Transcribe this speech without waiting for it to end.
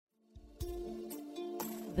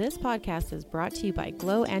This podcast is brought to you by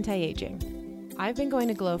Glow Anti-Aging. I've been going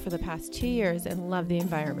to Glow for the past 2 years and love the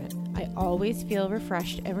environment. I always feel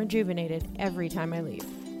refreshed and rejuvenated every time I leave.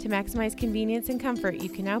 To maximize convenience and comfort, you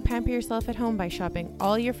can now pamper yourself at home by shopping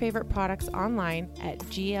all your favorite products online at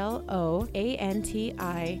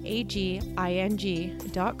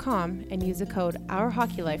gloantiaging.com and use the code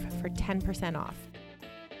OurHockeyLife for 10% off.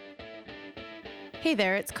 Hey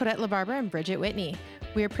there, it's Codette LaBarbera and Bridget Whitney.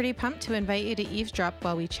 We are pretty pumped to invite you to eavesdrop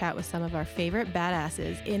while we chat with some of our favorite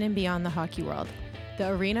badasses in and beyond the hockey world. The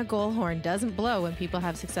arena goal horn doesn't blow when people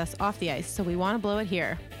have success off the ice, so we want to blow it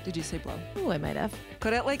here. Did you say blow? Ooh, I might have.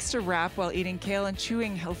 Codette likes to rap while eating kale and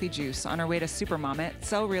chewing healthy juice on her way to Supermom,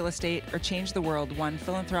 sell real estate, or change the world one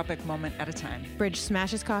philanthropic moment at a time. Bridge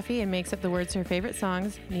smashes coffee and makes up the words to her favorite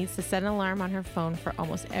songs, needs to set an alarm on her phone for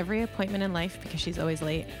almost every appointment in life because she's always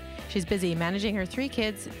late. She's busy managing her 3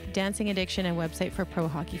 kids, dancing addiction, and website for pro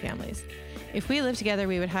hockey families. If we lived together,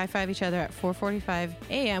 we would high-five each other at 4:45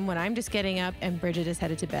 a.m. when I'm just getting up and Bridget is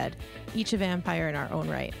headed to bed, each a vampire in our own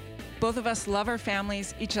right. Both of us love our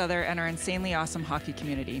families, each other, and our insanely awesome hockey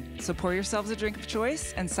community. So pour yourselves a drink of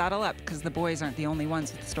choice and saddle up because the boys aren't the only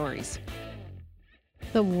ones with stories.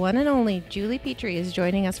 The one and only Julie Petrie is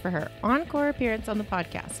joining us for her encore appearance on the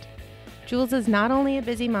podcast. Jules is not only a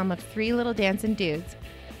busy mom of 3 little dancing dudes,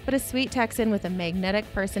 but a sweet Texan with a magnetic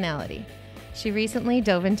personality. She recently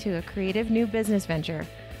dove into a creative new business venture,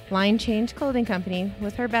 Line Change Clothing Company,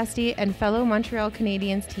 with her bestie and fellow Montreal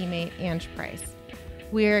Canadiens teammate Ange Price.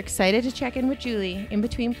 We are excited to check in with Julie in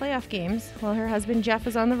between playoff games while her husband Jeff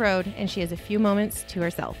is on the road and she has a few moments to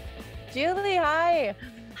herself. Julie, hi.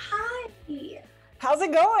 Hi. How's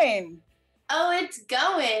it going? Oh, it's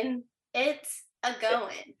going. It's a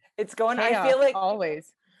going. It's going. Chaos, I feel like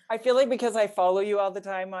always. I feel like because I follow you all the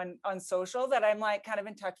time on social that I'm like kind of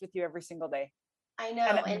in touch with you every single day. I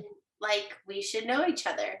know. And like we should know each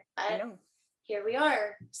other. I know. Here we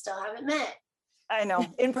are. Still haven't met. I know.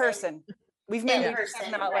 In person. We've met in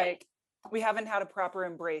person, not right. like we haven't had a proper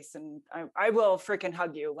embrace, and I will freaking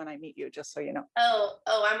hug you when I meet you, just so you know. Oh,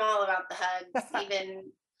 I'm all about the hugs,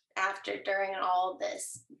 even after, during, and all of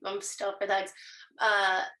this. I'm still for the hugs.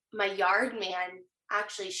 My yard man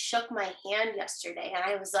actually shook my hand yesterday, and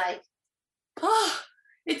I was like, oh,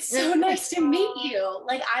 it's so nice to meet you.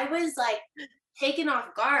 Like I was like taken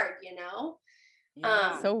off guard, you know.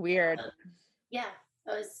 Yeah. So weird. Yeah.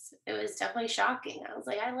 It was definitely shocking. I was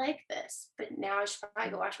like, I like this, but now I should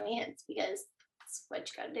probably go wash my hands because that's what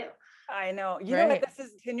you gotta do. I know. You know what? This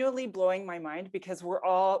is continually blowing my mind because we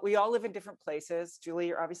all live in different places. Julie,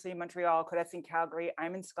 you're obviously in Montreal, Codette's in Calgary,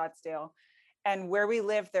 I'm in Scottsdale. And where we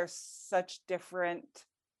live, there's such different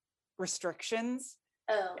restrictions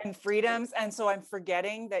and freedoms. And so I'm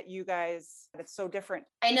forgetting that you guys, it's so different.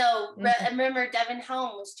 I know. I remember Devin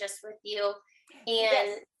Helm was just with you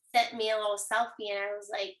and sent me a little selfie, and I was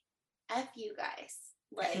like, F you guys.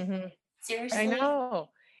 Like, seriously? I know.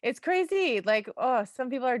 It's crazy. Like, some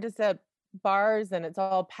people are just at bars and it's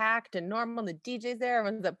all packed and normal. The DJ's there,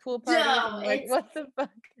 everyone's at pool parties. No, I'm like, what the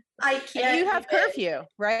fuck? I can't. And you have curfew,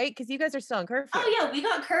 right? Because you guys are still on curfew. Oh yeah, we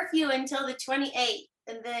got curfew until the 28th,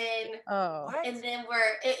 and then and then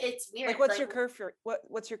it's weird. Like, what's your curfew?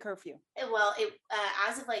 What's your curfew? Well, it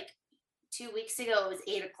as of like 2 weeks ago, it was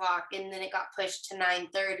 8 o'clock, and then it got pushed to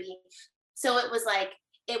 9:30. So it was like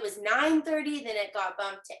it was 9:30, then it got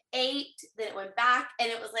bumped to 8, then it went back, and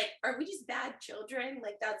it was like, are we just bad children?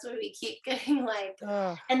 Like that's what we keep getting like.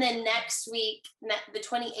 And then next week, the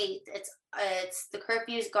 28th, it's the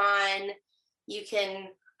curfew's gone. You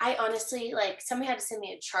can. I honestly, like, somebody had to send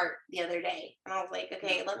me a chart the other day, and I was like,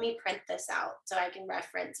 okay, let me print this out so I can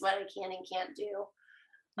reference what I can and can't do.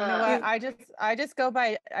 You know what? I just go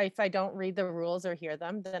by, if I don't read the rules or hear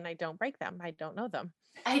them, then I don't break them. I don't know them.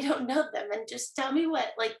 I don't know them, and just tell me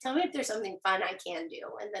if there's something fun I can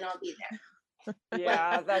do, and then I'll be there.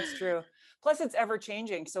 Yeah, that's true. Plus it's ever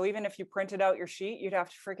changing. So even if you printed out your sheet, you'd have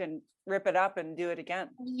to freaking rip it up and do it again.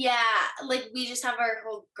 Yeah. Like we just have our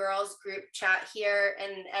whole girls group chat here.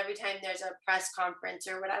 And every time there's a press conference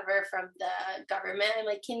or whatever from the government, I'm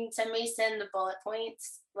like, can somebody send the bullet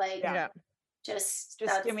points? Like, just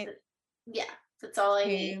give me. That's all I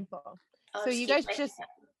need. So you guys just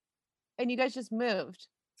moved.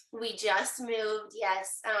 We just moved.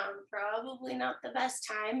 Yes. Probably not the best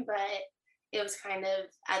time, but it was kind of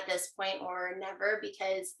at this point or never,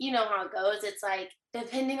 because you know how it goes. It's like,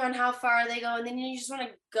 depending on how far they go, and then you just want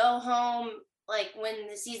to go home. Like when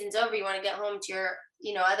the season's over, you want to get home to your,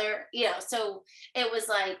 so it was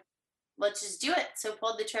like, let's just do it. So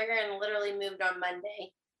pulled the trigger and literally moved on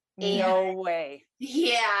Monday. No way.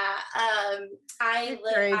 Yeah. I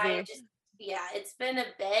Yeah, it's been a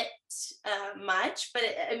bit much, but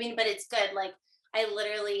but it's good. Like I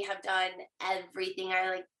literally have done everything.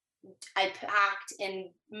 I packed and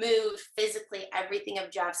moved physically everything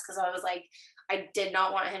of Jeff's because I was like, I did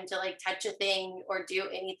not want him to like touch a thing or do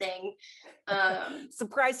anything.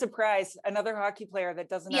 Surprise, surprise. Another hockey player that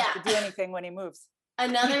doesn't have to do Yeah, anything when he moves.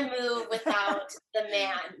 another move without the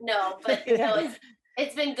man. No, but no,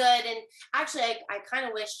 it's been good. And actually, I kind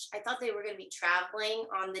of wish I thought they were going to be traveling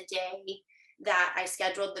on the day that I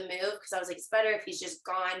scheduled the move because I was like, it's better if he's just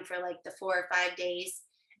gone for like the 4 or 5 days,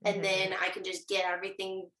 and then I can just get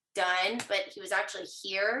everything done. But he was actually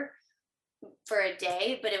here for a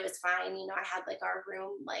day, but it was fine. You know, I had like our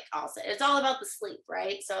room like all set. It's all about the sleep,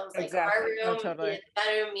 right? So it was like our Exactly. room, Totally. the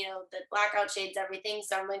bedroom, you know, the blackout shades, everything.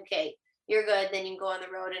 So I'm like, okay, you're good. Then you can go on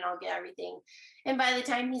the road and I'll get everything. And by the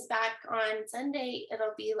time he's back on Sunday,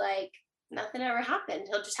 it'll be like nothing ever happened.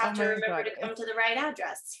 He'll just have Oh to my remember God. to come to the right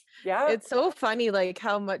address. Yeah. It's so funny, like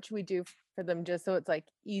how much we do for them just so it's like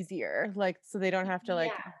easier, like so they don't have to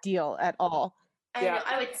like Yeah. deal at all. I know.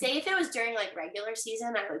 I would say if it was during like regular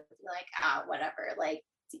season, I would be like, whatever. Like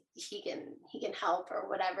he can help or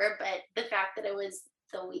whatever. But the fact that it was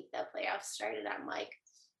the week that playoffs started, I'm like,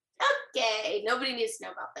 okay, nobody needs to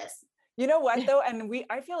know about this. You know what though? And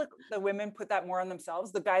I feel like the women put that more on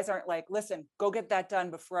themselves. The guys aren't like, listen, go get that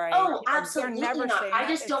done before I. Oh, They're absolutely never not. saying I that.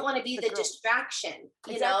 just don't want to be the girls. distraction.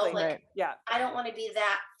 You Exactly. know, like Right. Yeah. I don't want to be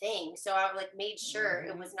that thing. So I like made sure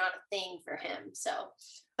it was not a thing for him. So,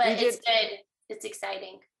 but it's good. It's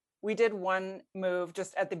exciting. We did one move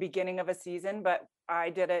just at the beginning of a season, but I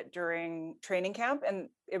did it during training camp, and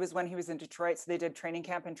it was when he was in Detroit. So they did training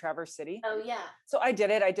camp in Traverse City. Oh yeah. So I did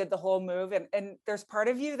it. I did the whole move, and there's part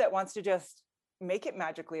of you that wants to just make it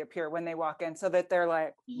magically appear when they walk in, so that they're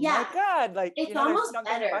like, yeah, my God, like it's almost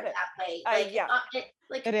better that way.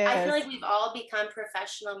 Like, I feel like we've all become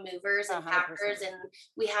professional movers and 100%. packers, and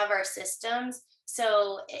we have our systems.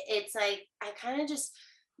 So it's like I kind of just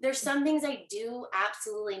there's some things I do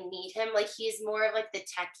absolutely need him. Like he's more of like the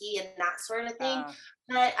techie and that sort of thing.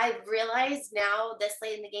 But I've realized now, this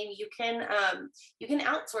late in the game, you can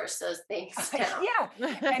outsource those things now. Yeah.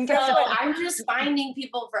 And so guess what? I'm just finding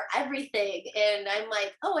people for everything, and I'm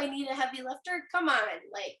like, oh, I need a heavy lifter. Come on,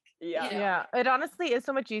 like. Yeah. You know. Yeah, it honestly is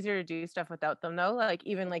so much easier to do stuff without them though. Like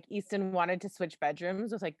even like Easton wanted to switch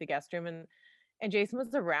bedrooms with like the guest room, and Jason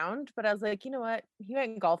was around, but I was like, you know what? He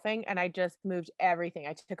went golfing and I just moved everything.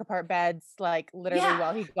 I took apart beds like literally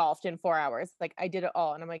while he golfed in 4 hours. Like I did it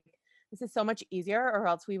all. And I'm like, this is so much easier, or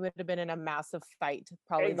else we would have been in a massive fight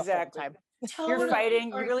probably the whole time. Totally. You're fighting.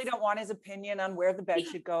 You really don't want his opinion on where the bed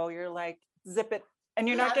should go. You're like, zip it. And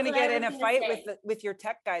you're not going to get in a fight with your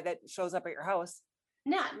tech guy that shows up at your house.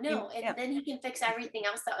 No, and then he can fix everything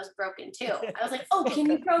else that was broken too. I was like, oh, can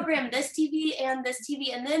you program this TV and this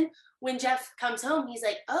TV? And then when Jeff comes home, he's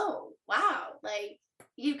like, oh, wow, like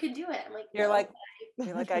you can do it. I'm like, you're like,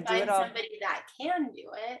 I do it all. Somebody that can do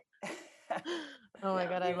it. Oh my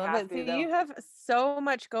God, I love it. So you have so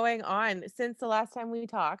much going on since the last time we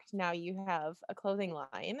talked. Now you have a clothing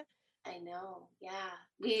line. I know.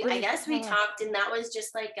 Yeah. I guess we talked, and that was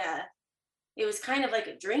just like it was kind of like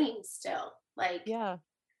a dream still. Like, yeah.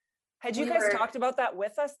 Had you guys talked about that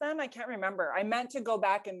with us then? I can't remember. I meant to go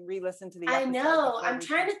back and re-listen to the episode. I know. I'm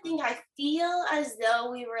trying to think. I feel as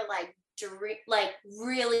though we were like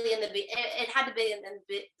really in the it had to be in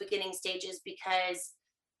the beginning stages because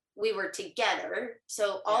we were together.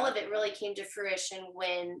 So all of it really came to fruition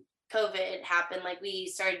when COVID happened. Like we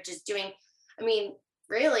started just doing, I mean,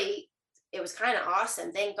 really, it was kind of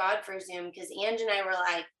awesome. Thank God for Zoom, because Ange and I were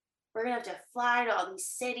like, we're going to have to fly to all these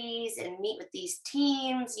cities and meet with these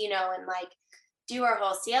teams, you know, and like do our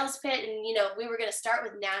whole sales pit. And, you know, we were going to start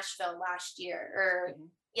with Nashville last year or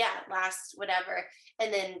last whatever.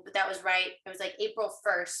 And then that was right. It was like April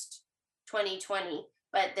 1st, 2020.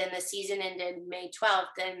 But then the season ended May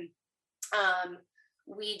 12th. And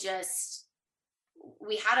we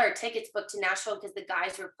had our tickets booked to Nashville because the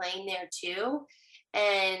guys were playing there too.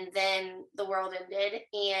 And then the world ended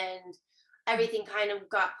and everything kind of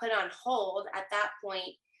got put on hold at that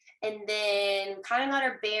point. And then kind of got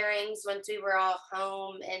our bearings once we were all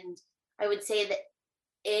home. And I would say the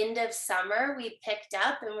end of summer, we picked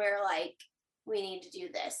up and we were like, we need to do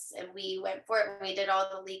this. And we went for it. And we did all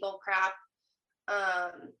the legal crap,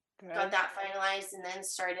 got that finalized, and then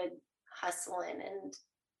started hustling. And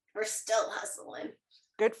we're still hustling.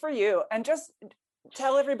 Good for you. And just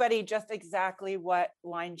tell everybody just exactly what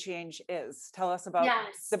Line Change is. Tell us about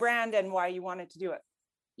the brand and why you wanted to do it.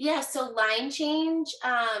 Yeah, so Line Change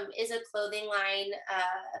is a clothing line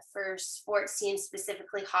for sports teams,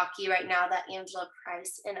 specifically hockey right now, that Angela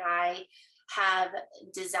Price and I have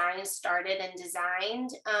designs started and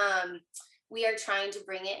designed. We are trying to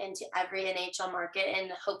bring it into every NHL market,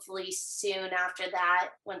 and hopefully soon after that,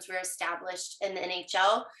 once we're established in the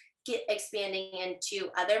NHL, get expanding into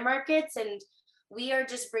other markets. And we are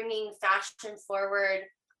just bringing fashion forward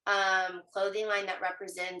clothing line that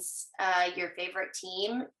represents your favorite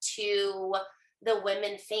team to the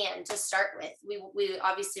women fan to start with. We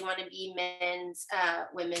obviously want to be men's,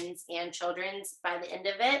 women's, and children's by the end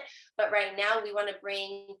of it, but right now we want to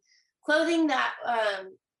bring clothing that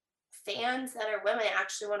fans that are women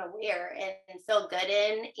actually want to wear and feel good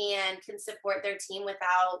in, and can support their team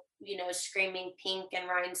without, screaming pink and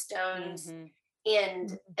rhinestones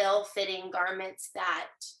and ill-fitting garments that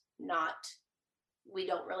we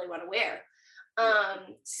don't really want to wear.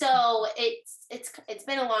 So it's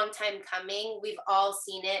been a long time coming. We've all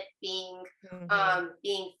seen it, being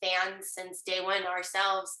fans since day one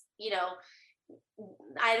ourselves.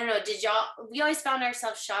 I don't know, we always found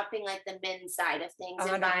ourselves shopping like the men's side of things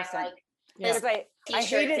 100%. And buying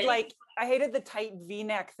like I hated the tight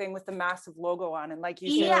V-neck thing with the massive logo on, and like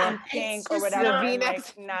you said, pink or whatever.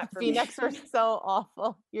 The V-necks are so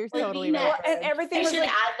awful. You're totally right. And everything should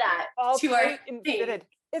add that all to tight our and fitted.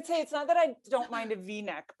 It's not that I don't mind a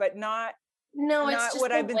V-neck, but not it's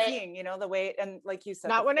what I've been seeing, the way, and like you said,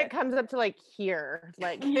 not when it comes up to like here,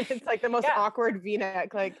 like it's like the most awkward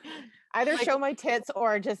V-neck, like either show my tits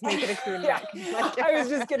or just make it a crew neck. I was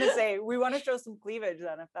just gonna say, we want to show some cleavage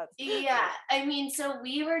then, if that's I mean, so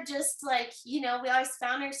we were just like, we always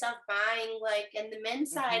found ourselves buying like in the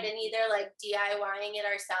men's side and either like DIYing it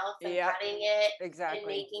ourselves and cutting it and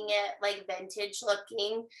making it like vintage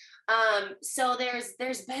looking. So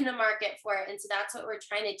there's been a market for it, and so that's what we're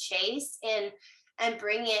trying to chase and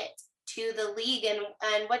bring it to the league.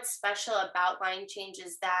 And what's special about Line Change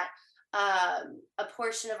is that a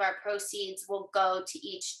portion of our proceeds will go to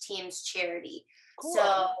each team's charity. Cool.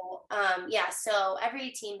 So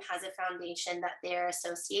every team has a foundation that they're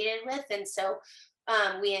associated with, and so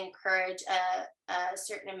we encourage a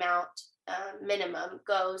certain amount minimum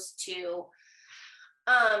goes to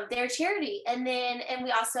their charity. And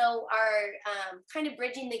we also are kind of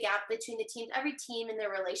bridging the gap between the teams. Every team and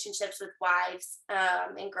their relationships with wives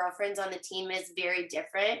and girlfriends on the team is very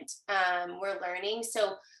different. We're learning,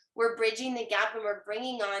 so we're bridging the gap, and we're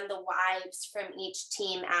bringing on the wives from each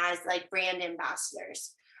team as like brand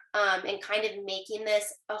ambassadors, and kind of making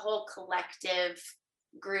this a whole collective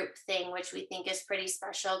group thing, which we think is pretty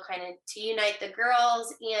special, kind of to unite the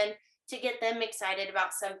girls and to get them excited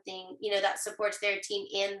about something, that supports their team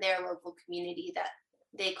in their local community that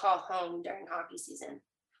they call home during hockey season.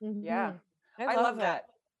 Yeah, I love that.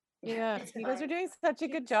 Yeah, you guys are doing such a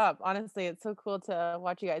good job. Honestly, it's so cool to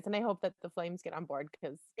watch you guys, and I hope that the Flames get on board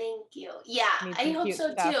because. Thank you. Yeah, I hope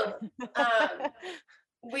so too.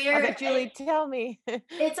 Julie, tell me.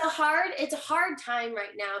 It's a hard time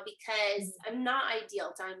right now because I'm not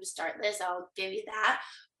ideal time to start this. I'll give you that,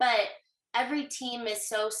 but every team is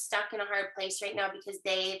so stuck in a hard place right now because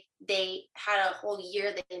they had a whole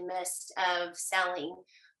year they missed of selling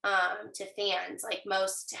to fans. Like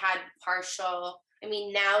most had partial. I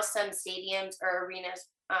mean, now some stadiums or arenas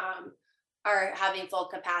are having full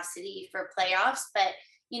capacity for playoffs, but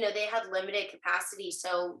they had limited capacity.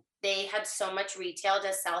 So they had so much retail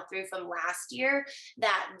to sell through from last year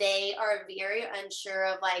that they are very unsure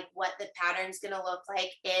of like what the pattern's going to look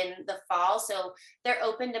like in the fall. So their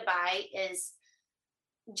open to buy is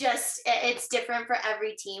it's different for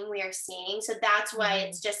every team we are seeing. So that's why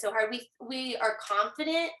it's just so hard. We are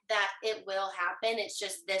confident that it will happen. It's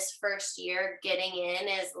just this first year getting in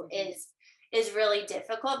is really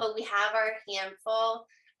difficult, but we have our handful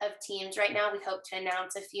of teams right now. We hope to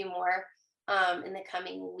announce a few more in the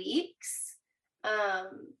coming weeks.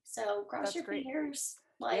 So cross your fingers.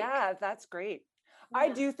 That's great. Yeah. I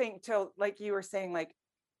do think too, like you were saying, like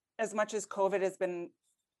as much as COVID has been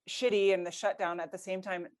shitty and the shutdown, at the same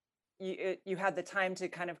time you had the time to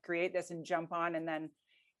kind of create this and jump on, and then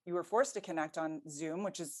you were forced to connect on Zoom,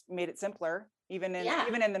 which has made it simpler. Even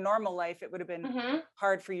in the normal life, it would have been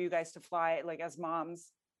hard for you guys to fly, like as moms.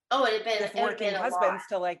 Oh, it had been working husbands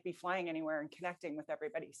to like be flying anywhere and connecting with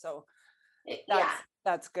everybody. So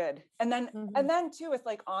that's good. And then too with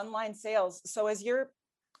like online sales. So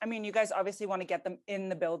you guys obviously want to get them in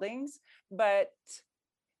the buildings, but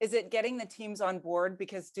is it getting the teams on board?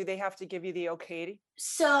 Because do they have to give you the okay?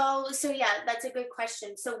 So yeah, that's a good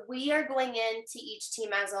question. So we are going into each team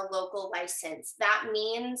as a local license. That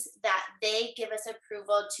means that they give us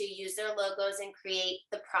approval to use their logos and create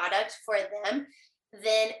the product for them.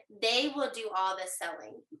 Then they will do all the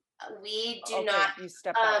selling. We do not. You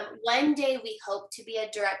step out. One day we hope to be a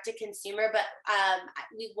direct to consumer, but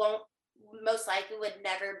we won't most likely would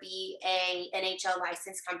never be a NHL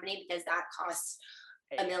licensed company because that costs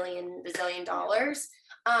a bazillion dollars.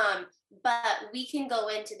 But we can go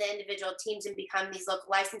into the individual teams and become these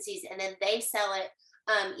local licensees, and then they sell it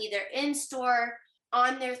either in store,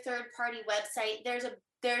 on their third party website.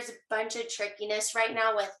 There's a bunch of trickiness right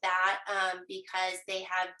now with that because they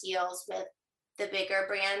have deals with the bigger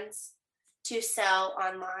brands to sell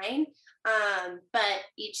online. But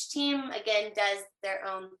each team again does their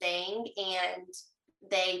own thing, and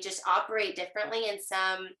they just operate differently, and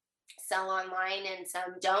some sell online and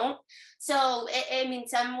some don't. So I mean,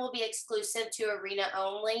 some will be exclusive to arena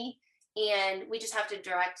only, and we just have to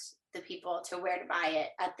direct the people to where to buy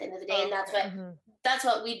it at the end of the day. And that's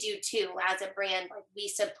what we do too as a brand. Like we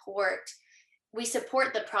support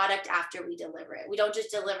the product after we deliver it. We don't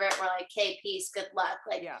just deliver it, we're like, hey, peace, good luck.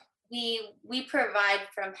 Like we provide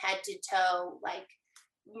from head to toe, like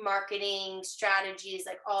marketing strategies,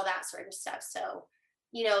 like all that sort of stuff. So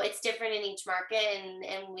it's different in each market,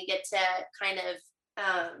 and we get to kind of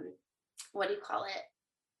what do you call it,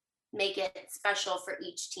 make it special for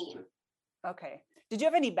each team. Okay. Did you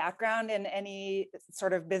have any background in any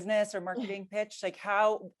sort of business or marketing pitch? Like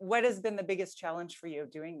what has been the biggest challenge for you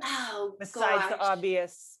doing that? Besides the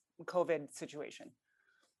obvious COVID situation?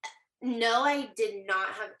 No, I did not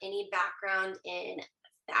have any background in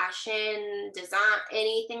fashion, design,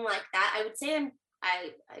 anything like that. I would say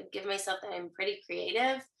I give myself that I'm pretty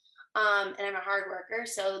creative, and I'm a hard worker.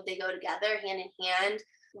 So they go together hand in hand.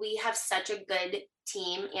 We have such a good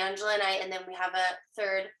team, Angela and I, and then we have a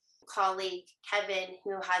third colleague, Kevin,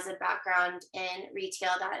 who has a background in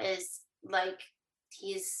retail that is like,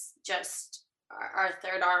 he's just our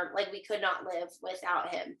third arm. Like we could not live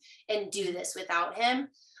without him and do this without him.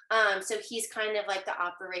 So he's kind of like the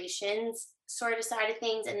operations sort of side of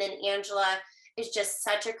things. And then Angela is just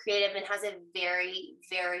such a creative and has a very,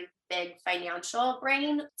 very big financial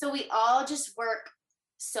brain. So we all just work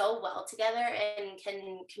so well together and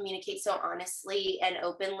can communicate so honestly and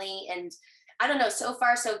openly. And I don't know, so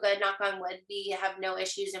far so good, knock on wood, we have no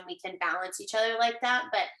issues and we can balance each other like that.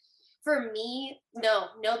 But for me, no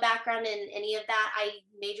background in any of that. I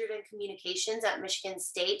majored in communications at Michigan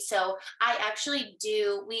State. So I actually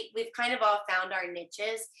we've kind of all found our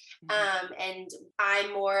niches. And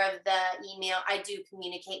I'm more of the email. I do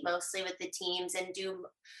communicate mostly with the teams and do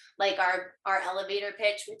like our elevator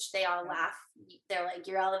pitch, which they all laugh. They're like,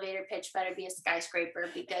 your elevator pitch better be a skyscraper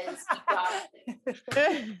because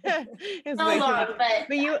it's so long,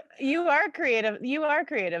 but you are creative. You are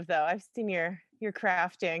creative though. I've seen your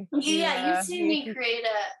crafting. Yeah, you've seen me create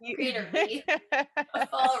a read, a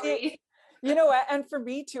fall read. You know what? And for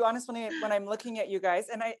me too, honestly, when I'm looking at you guys,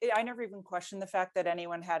 and I never even questioned the fact that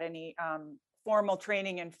anyone had any formal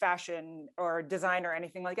training in fashion or design or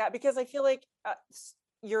anything like that, because I feel like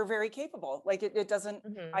you're very capable. Like it doesn't,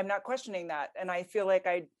 I'm not questioning that. And I feel like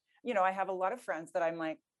I have a lot of friends that I'm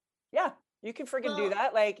like, yeah, you can freaking do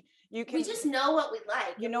that. Like you can. We just know what we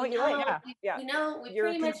like. You know what you like. Yeah. We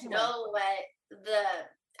pretty much know what the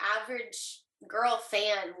average girl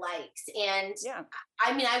fan likes. And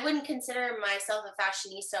I mean, I wouldn't consider myself a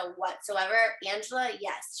fashionista whatsoever. Angela,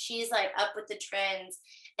 yes, she's like up with the trends,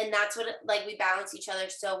 and that's what like we balance each other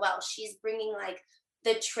so well. She's bringing like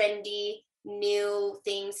the trendy new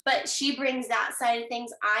things, but she brings that side of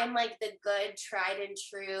things. I'm like the good tried and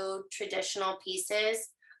true traditional pieces,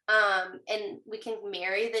 and we can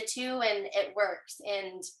marry the two and it works.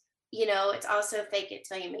 And it's also fake it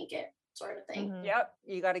till you make it sort of thing. Yep,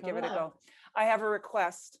 you got to give it a go. I have a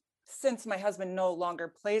request. Since my husband no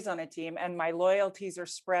longer plays on a team and my loyalties are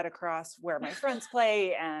spread across where my friends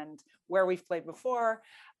play and where we've played before,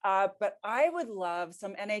 but I would love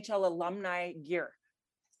some NHL alumni gear.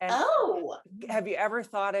 And have you ever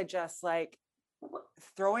thought of just like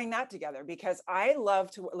throwing that together? Because I love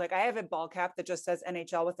to, like, I have a ball cap that just says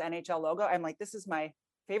NHL with the NHL logo. I'm like, this is my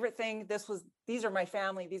favorite thing. These are my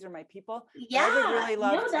family. These are my people. Yeah. I would really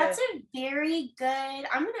love that's a very good,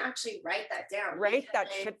 I'm going to actually write that down. Write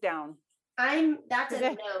that shit down. That's a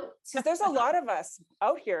note. Because there's a lot of us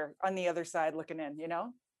out here on the other side looking in,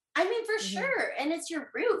 I mean, for sure. And it's your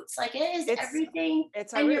roots. Like it's everything.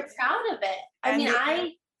 And you're proud of it.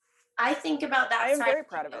 I think about that. I am very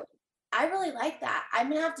proud of it. I really like that. I'm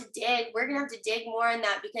going to have to dig. We're going to have to dig more in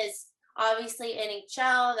that because obviously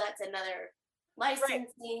NHL, that's another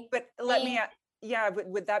licensing. Right. But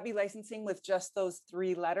would that be licensing with just those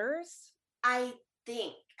 3 letters? I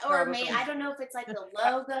think. Or maybe, I don't know if it's like the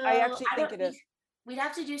logo. I actually think it is. We'd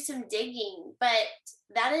have to do some digging, but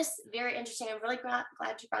that is very interesting. I'm really glad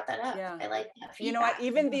you brought that up. Yeah. I like that feedback. You know what?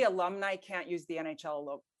 Even the alumni can't use the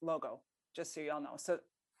NHL logo, just so y'all know. So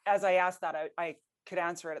as I asked that, I could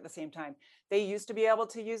answer it at the same time. They used to be able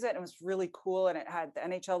to use it, and it was really cool, and it had the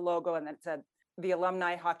NHL logo, and it said the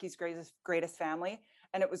alumni hockey's greatest family,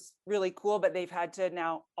 and it was really cool. But they've had to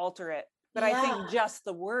now alter it. But I think just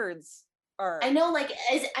the words are. I know, like,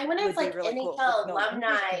 I wonder if like really NHL cool.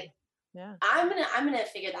 alumni. Yeah, I'm gonna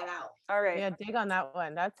figure that out. All right. Yeah, dig on that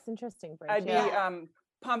one. That's interesting. Bridge. I'd be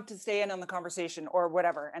pumped to stay in on the conversation or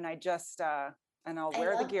whatever, and I just and I'll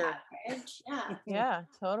wear the gear. Yeah. Yeah,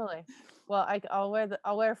 totally. Well,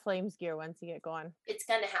 I'll wear Flames gear once you get going. It's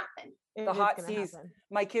gonna happen. The hot seas.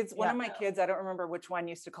 My kids, one of my kids, I don't remember which one,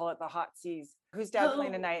 used to call it the hot seas. Who's dad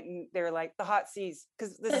playing tonight? And they're like the hot seas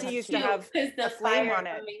because the sea used to have the a flame fire on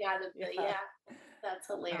it. Coming out of that's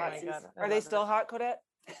hilarious. God, are they still hot, Codette?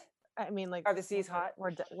 I mean, like, are the seas hot?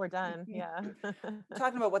 We're done. Yeah.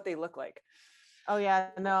 Talking about what they look like. Oh yeah,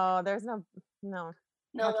 no, there's no.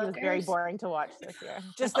 Hockey was very boring to watch this year.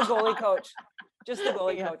 Just the goalie coach. Just the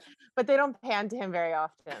goalie coach. But they don't pan to him very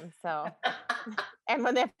often. So, and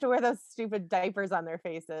when they have to wear those stupid diapers on their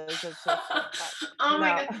faces, it's just oh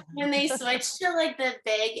my God. When they switched to like the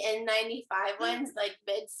big N95 ones, like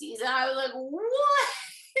mid-season, I was like, what?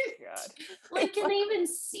 God. Like, can they even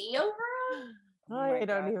see over them? I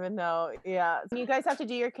don't even know. Yeah. You guys have to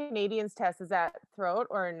do your Canadians test. Is that throat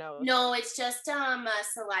or nose? No, it's just a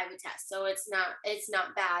saliva test. So it's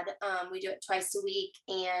not bad. We do it twice a week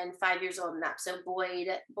and 5 years old and up. So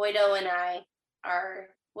Boydo and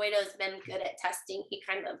Boydo's been good at testing. He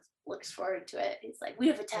kind of looks forward to it. He's like, we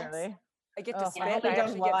have a test. Really? I get to spit. I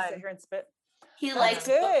actually get to sit here and spit. He likes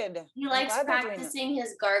good. He likes practicing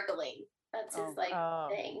his gargling. That's his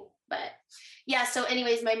thing. But yeah, so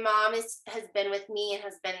anyways, my mom has been with me and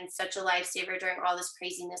has been such a lifesaver during all this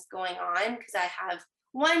craziness going on because I have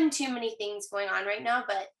one too many things going on right now.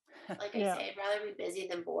 But like I say, I'd rather be busy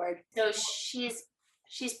than bored. So she's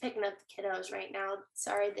picking up the kiddos right now.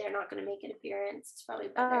 Sorry, they're not going to make an appearance. It's probably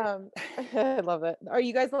better. I love it. Are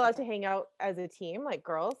you guys allowed to hang out as a team, like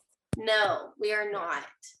girls? No, we are not.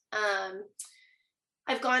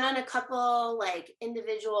 I've gone on a couple like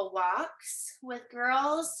individual walks with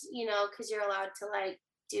girls, you know, because you're allowed to like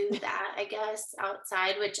do that, I guess,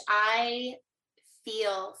 outside, which I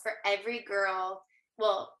feel for every girl.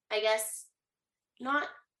 Well, I guess not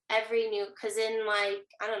every new, because in like,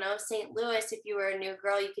 I don't know, St. Louis, if you were a new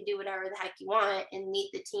girl, you could do whatever the heck you want and meet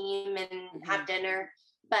the team and have dinner.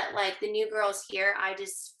 But like the new girls here, I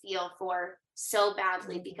just feel for so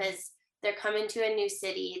badly because they're coming to a new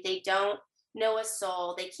city. They don't know a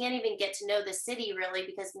soul. They can't even get to know the city really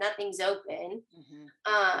because nothing's open.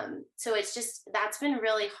 So it's just, that's been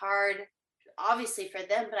really hard obviously for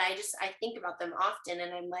them, but I think about them often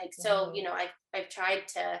and I'm like, so, you know, I've tried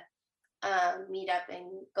to meet up and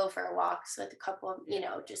go for walks with a couple of, you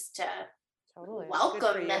know, just to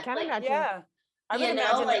welcome them. I can't imagine. Yeah. I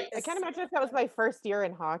can't imagine if that was my first year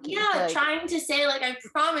in hockey. Yeah, like, trying to say like, I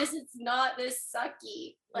promise it's not this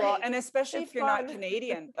sucky. Like, well, and especially if you're not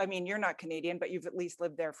Canadian. I mean, you're not Canadian, but you've at least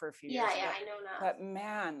lived there for a few years. Yeah, I know now. But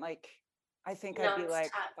man, like, I think I'd be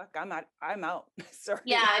like, fuck, I'm out. Sorry.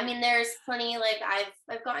 Yeah, I mean, there's plenty. Like,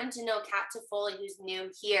 I've gotten to know Kat Toffoli, who's new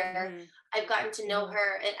here. I've gotten to know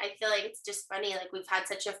her, and I feel like it's just funny. Like, we've had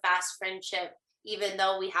such a fast friendship, even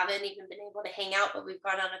though we haven't even been able to hang out, but we've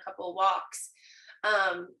gone on a couple of walks.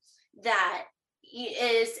 That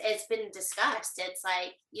it's been discussed. It's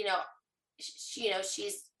like, you know,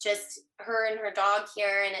 she's just her and her dog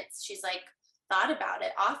here, and she's like thought about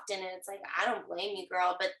it often, and it's like, I don't blame you,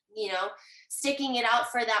 girl, but you know, sticking it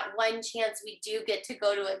out for that one chance we do get to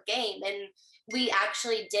go to a game. And we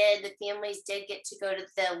actually the families did get to go to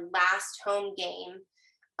the last home game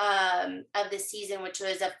of the season, which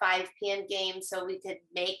was a 5 p.m. game, so we could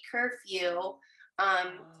make curfew.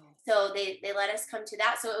 So they let us come to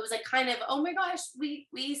that. So it was like kind of, oh my gosh,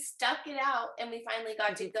 we stuck it out and we finally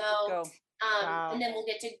got to go. And then we'll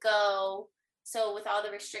get to go. So with all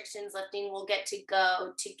the restrictions lifting, we'll get to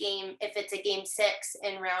go to game. If it's a game 6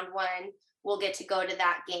 in round 1, we'll get to go to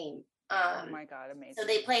that game. Oh my God, amazing. So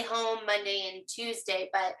they play home Monday and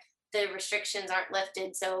Tuesday, but the restrictions aren't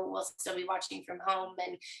lifted. So we'll still be watching from home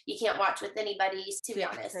and you can't watch with anybody, to be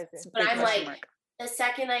honest. But I'm like, the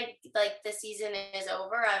second the season is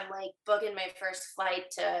over, I'm like booking my first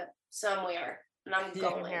flight to somewhere and I'm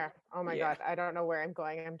going. Here. Oh my God. I don't know where I'm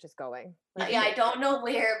going. I'm just going. I don't know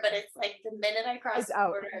where, but it's like the minute I cross the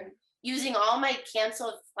border, I'm using all my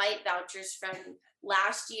canceled flight vouchers from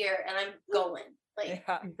last year and I'm going. Like,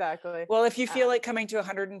 exactly. Well, if you feel like coming to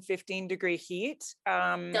 115 degree heat,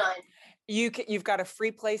 done. You've got a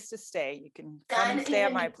free place to stay. You can come and stay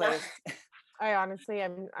at my place. I honestly,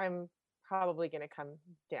 I'm probably going to come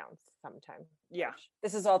down sometime. Yeah.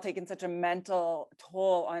 This has all taken such a mental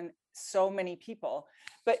toll on so many people.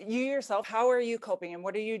 But you yourself, how are you coping, and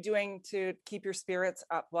what are you doing to keep your spirits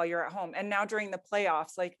up while you're at home? And now during the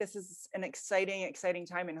playoffs, like this is an exciting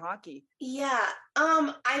time in hockey. Yeah.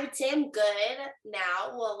 I would say I'm good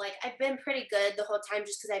now. Well, like I've been pretty good the whole time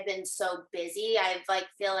just because I've been so busy. I've like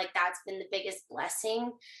feel like that's been the biggest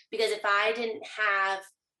blessing, because if I didn't have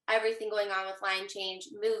everything going on with Line Change,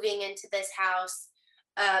 moving into this house,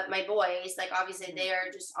 my boys, like obviously they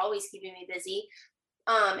are just always keeping me busy.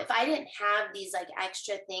 If I didn't have these like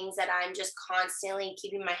extra things that I'm just constantly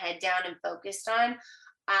keeping my head down and focused on,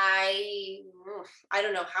 I I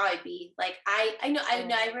don't know how I'd be. Like I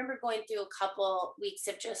remember going through a couple weeks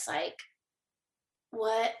of just like,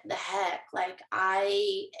 what the heck? Like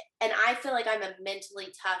I feel like I'm a mentally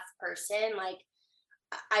tough person. Like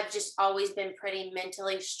I've just always been pretty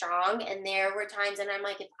mentally strong, and there were times and I'm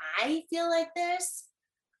like, if I feel like this,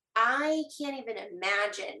 I can't even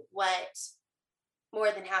imagine what more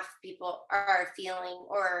than half of people are feeling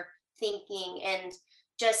or thinking. And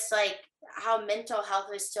just like how mental health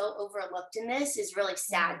is so overlooked in this is really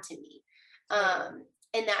sad to me.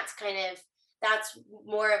 And that's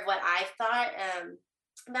more of what I thought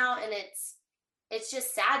about. And it's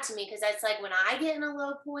just sad to me, because that's like when I get in a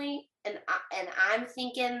low point and I'm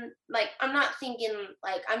thinking like, I'm not thinking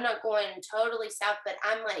like, I'm not going totally south, but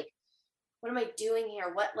I'm like, what am I doing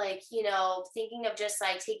here? What, like, thinking of just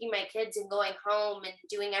like taking my kids and going home and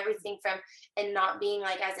doing everything from, and not being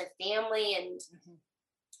like as a family, and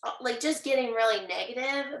like just getting really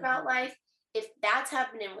negative about life. If that's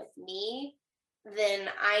happening with me, then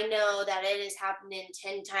I know that it is happening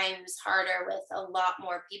 10 times harder with a lot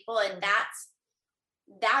more people. And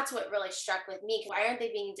that's what really struck with me. Why aren't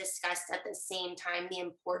they being discussed at the same time? The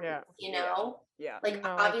importance, Yeah. like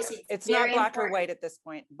No, obviously it's not black important. or white at this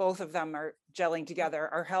point. Both of them are gelling together.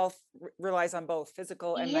 Our health relies on both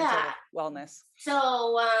physical and mental wellness.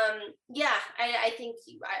 So I think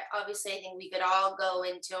I think we could all go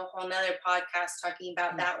into a whole nother podcast talking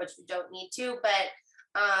about that, which we don't need to. But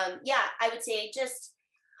I would say just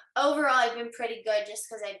overall I've been pretty good, just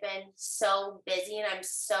because I've been so busy, and I'm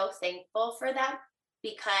so thankful for that.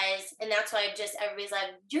 Because, and that's why everybody's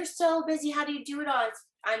like, you're so busy, how do you do it all?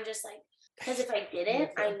 I'm just like, because if I didn't,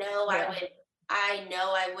 I know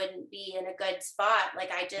I wouldn't be in a good spot. Like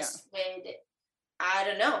I just would, I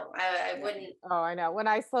don't know, I wouldn't. Oh, I know. When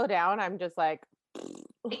I slow down, I'm just like,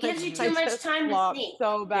 it gives you too much time to think.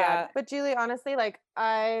 So bad. But Julie, honestly, like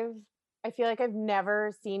I feel like I've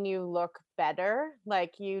never seen you look better.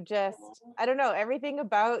 Like you just, I don't know, everything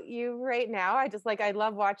about you right now. I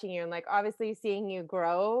love watching you, and like obviously seeing you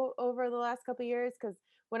grow over the last couple of years. Cause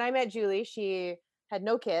when I met Julie, she had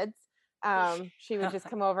no kids. She would just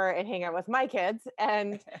come over and hang out with my kids,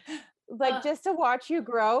 and like just to watch you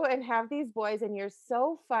grow and have these boys, and you're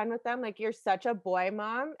so fun with them. Like you're such a boy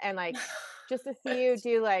mom, and like just to see you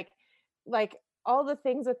do like all the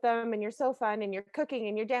things with them, and you're so fun, and you're cooking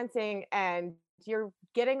and you're dancing and you're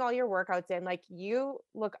getting all your workouts in. Like you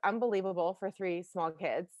look unbelievable for 3 small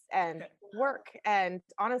kids and work. And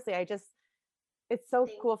honestly, it's so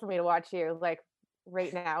cool for me to watch you like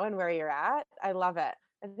right now and where you're at. I love it.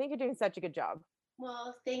 I think you're doing such a good job.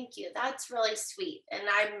 Well, thank you. That's really sweet. And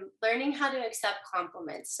I'm learning how to accept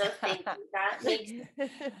compliments. So thank you.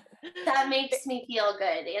 That makes me feel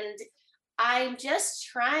good. And I'm just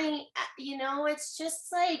trying, it's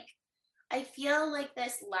just like, I feel like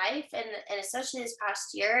this life, and especially this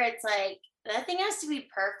past year, it's like nothing has to be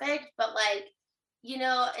perfect, but like,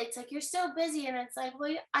 it's like you're so busy, and it's like,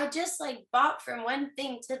 well, I just like bop from one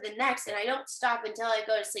thing to the next, and I don't stop until I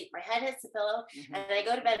go to sleep. My head hits the pillow, and I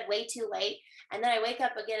go to bed way too late, and then I wake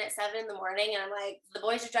up again at 7 a.m, and I'm like, the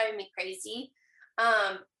boys are driving me crazy.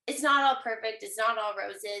 It's not all perfect. It's not all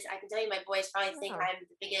roses. I can tell you, my boys probably think I'm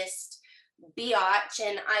the biggest biatch,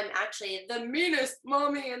 and I'm actually the meanest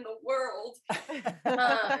mommy in the world.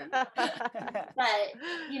 But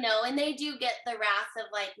and they do get the wrath of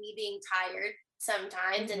like me being tired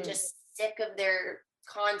sometimes, and just sick of their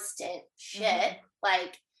constant shit.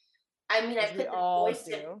 Like, I mean, I put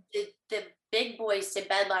the big boys to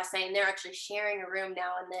bed last night, and they're actually sharing a room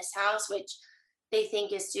now in this house, which they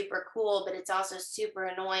think is super cool, but it's also super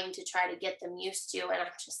annoying to try to get them used to. And I'm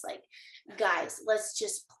just like, guys, let's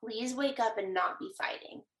just please wake up and not be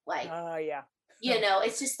fighting. Like,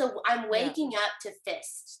 it's just I'm waking up to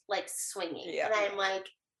fist like swinging, and I'm like,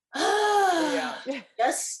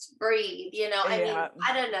 just breathe. I mean,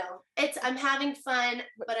 I don't know. I'm having fun,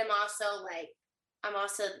 but I'm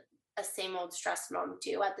also a same old stress mom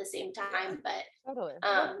too at the same time. But totally,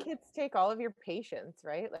 kids take all of your patience,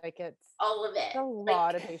 right? Like it's all of it. It's a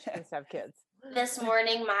lot of patience to have kids. this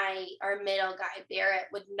morning, our middle guy, Barrett,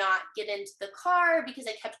 would not get into the car because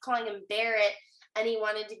I kept calling him Barrett and he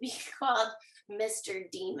wanted to be called Mr.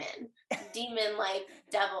 Demon. Demon like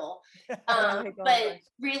devil. But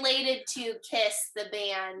related to Kiss, the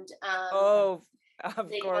band. Of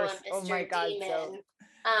they course. call him Oh my Mr. God. Demon.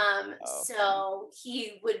 So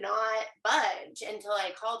he would not budge until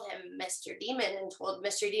I called him Mr. Demon and told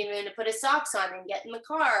Mr. Demon to put his socks on and get in the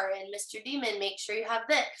car, and Mr. Demon, make sure you have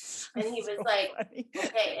this. And he was like,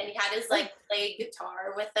 okay. And he had his like play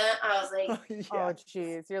guitar with it. I was like, oh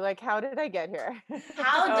geez, you're like, how did I get here?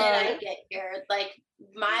 How did I get here? Like,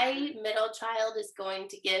 my middle child is going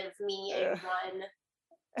to give me a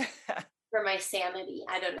run for my sanity.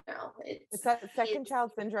 I don't know. It's that second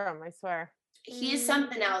child syndrome, I swear. He's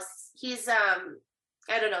something else. He's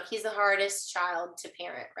I don't know, he's the hardest child to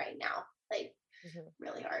parent right now. Like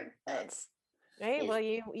really hard. But right. Well,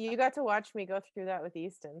 you got to watch me go through that with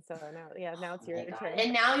Easton. So now it's your turn.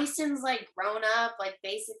 And now Easton's like grown up, like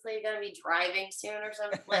basically gonna be driving soon or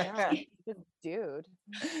something. Like, dude.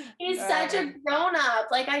 He's such a grown up.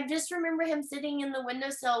 Like I just remember him sitting in the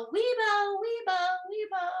windowsill, Weebo, Weebo,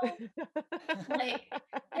 Weebo. Like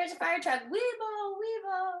there's a fire truck, Weebo,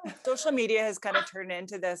 Weebo. Social media has kind of turned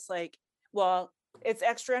into this like, well, it's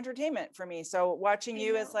extra entertainment for me. So watching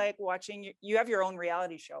you is like watching you have your own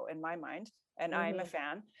reality show in my mind, and I'm a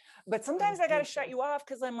fan. But sometimes I got to shut you off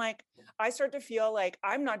because I'm like, I start to feel like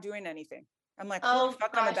I'm not doing anything. I'm like, oh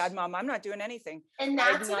fuck, I'm a bad mom. I'm not doing anything. And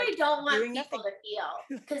that's what I don't want people to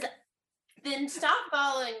feel. Because then stop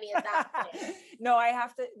following me at that point. No, I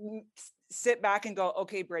have to sit back and go,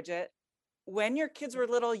 okay, Bridget, when your kids were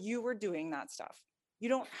little, you were doing that stuff. You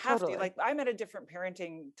don't have to. Like, I'm at a different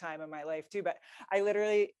parenting time in my life too, but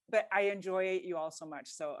I enjoy you all so much.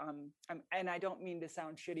 So and I don't mean to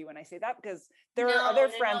sound shitty when I say that, because there are other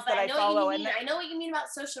friends that I follow, and I know what you mean about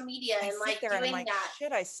social media and like doing that.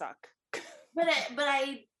 Shit, I suck. But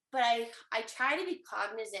I try to be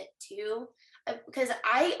cognizant too, because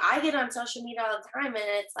I get on social media all the time, and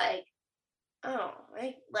it's like, oh,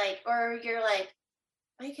 like, or you're like,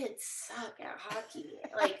 my kids suck at hockey.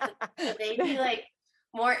 Like, they be like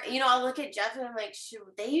more, I'll look at Jeff and I'm like, should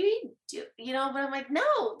they do, but I'm like,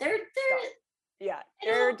 no, they're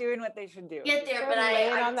they're doing what they should do. Get there, they're but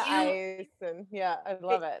I on the ice, and I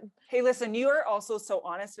love it. Hey, listen, you are also so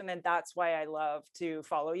honest, and then that's why I love to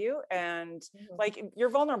follow you. And like, you're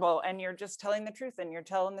vulnerable, and you're just telling the truth, and you're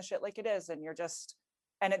telling the shit like it is, and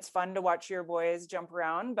and it's fun to watch your boys jump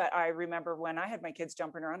around. But I remember when I had my kids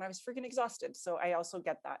jumping around, I was freaking exhausted. So I also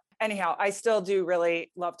get that. Anyhow, I still do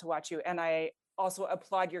really love to watch you. And I also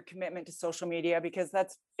applaud your commitment to social media, because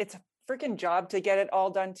it's a freaking job to get it all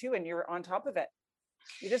done too. And you're on top of it.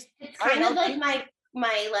 It's kind of like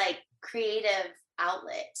my like creative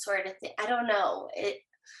outlet sort of thing. I don't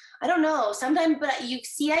know. Sometimes, but you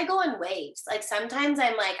see, I go in waves. Like sometimes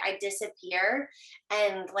I'm like, I disappear,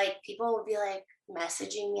 and like people will be like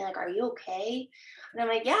messaging me like, are you okay? And I'm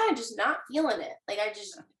like, yeah, I'm just not feeling it. Like I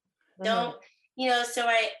just don't, so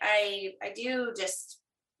I do just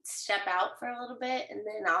step out for a little bit, and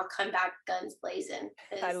then I'll come back guns blazing.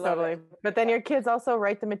 I love it. But then your kids also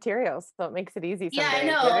write the materials, so it makes it easy. Yeah, I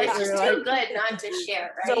know. It's just too good not to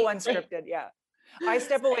share, right? So unscripted, yeah. I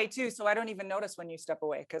step away too, so I don't even notice when you step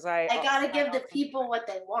away, because I gotta give the people what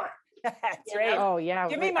they want. That's right. Oh yeah.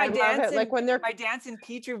 Give me my dancing, like when they're my dancing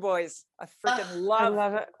Petrie boys. I freaking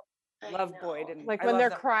love it. Love Boyd, and like when they're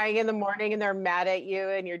crying in the morning and they're mad at you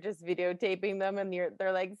and you're just videotaping them and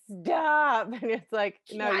they're like, stop, and it's like,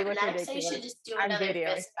 no, you look ridiculous. You should just do another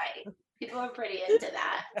fist fight. People are pretty into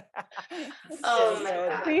that. Oh my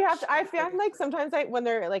god. So you have to. I found like sometimes when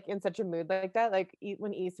they're like in such a mood like that, like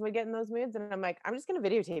when Easton would get in those moods, and I'm like, I'm just gonna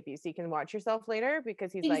videotape you so you can watch yourself later,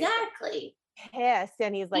 because he's like pissed,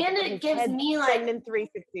 and he's like, and it gives me like in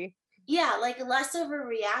 360. Yeah, like less of a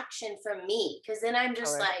reaction from me, because then I'm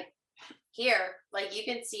just like, here, like you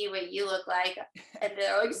can see what you look like, and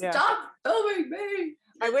they're like, stop filming me.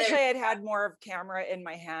 I wish I had more of camera in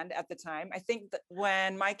my hand at the time. I think that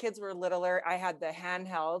when my kids were littler, I had the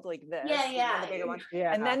handheld like this, the bigger one,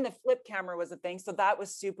 and then the flip camera was a thing, so that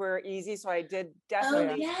was super easy. So I did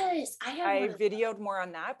definitely. Oh yes, I videoed more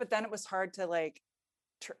on that, but then it was hard to like.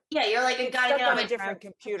 You're like, I gotta get on a different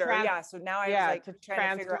computer. So now I was like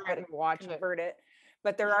trying to figure out how to convert it.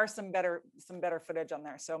 But there are some better footage on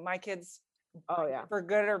there. So my kids, for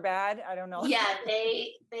good or bad, I don't know. Yeah,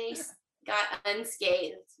 they got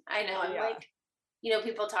unscathed. I know. I'm like,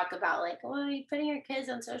 people talk about like, oh, are you putting your kids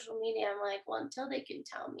on social media? I'm like, well, until they can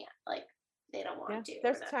tell me, like, they don't want to.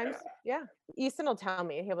 There's times, Easton will tell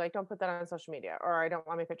me, he'll be like, don't put that on social media, or I don't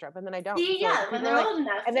want my picture up, and then I don't. See, when they're old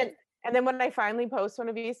enough. And then And then when I finally post one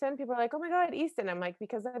of Easton, people are like, "Oh my God, Easton!" I'm like,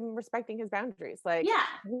 because I'm respecting his boundaries. Like, Yeah,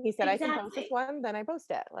 he said, I can post this exactly. one, then I post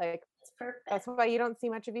it. Like, It's perfect. that's why you don't see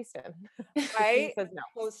much of Easton. He I says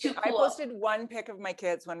no. Too I cool. posted one pic of my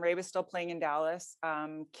kids when Ray was still playing in Dallas.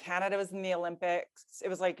 Canada was in the Olympics. It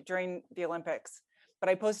was like during the Olympics. But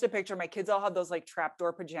I posted a picture. My kids all had those like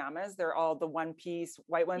trapdoor pajamas. They're all the one piece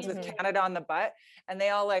white ones with Mhm. Canada on the butt. And they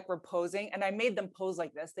all like were posing. And I made them pose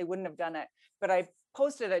like this. They wouldn't have done it. But I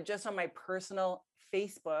posted it just on my personal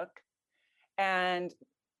Facebook. And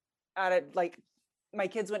at it, like my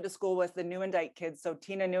kids went to school with the Newendike kids. So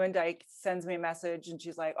Tina Newendike sends me a message and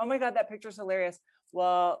she's like, "Oh my God, that picture's hilarious."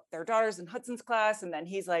 Well, their daughter's in Hudson's class. And then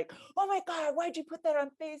he's like, "Oh my God, why'd you put that on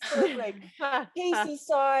Facebook?" Like Casey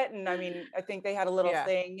saw it. And I mean, I think they had a little Yeah.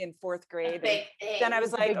 thing in fourth grade. And Big thing. then I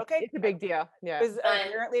was like, okay, It's a big deal. Yeah. it was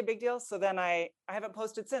apparently a big deal. So then I haven't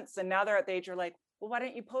posted since. And now they're at the age you're like, well, why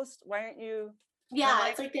don't you post? Why aren't you? Yeah,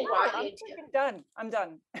 like, it's like they "No, want I'm you to. freaking done. I'm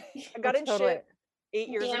done. I got in Totally. shit 8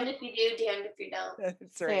 years Damned ago. if you do, damned if you don't.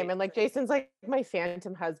 That's Same. right. And like Jason's like my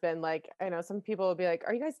phantom husband. Like, I know some people will be like,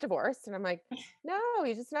 "Are you guys divorced?" And I'm like, "No,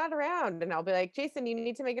 he's just not around." And I'll be like, "Jason, you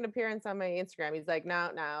need to make an appearance on my Instagram." He's like,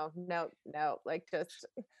 "No. Like, just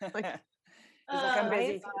like, He's like, I'm my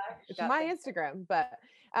busy. it's Got my things." Instagram." But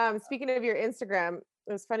speaking of your Instagram,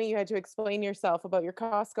 it was funny you had to explain yourself about your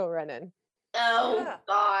Costco run-in. Oh Yeah.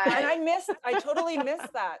 God. And I totally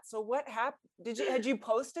missed that. So what happened? Had you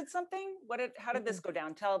posted something? How did this go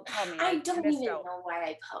down? Tell me. I don't missed even out. know why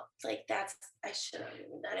I posted. Like I should have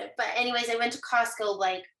even done it. But anyways, I went to Costco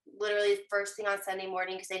like literally first thing on Sunday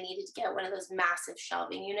morning because I needed to get one of those massive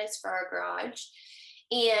shelving units for our garage.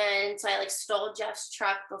 And so I like stole Jeff's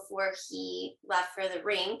truck before he left for the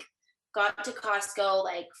rink. Got to Costco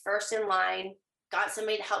like first in line. Got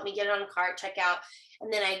somebody to help me get it on a cart, check out.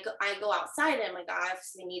 And then I go outside and I'm like, I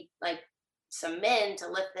obviously need like some men to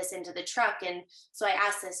lift this into the truck. And so I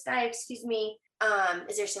asked this guy, "Excuse me,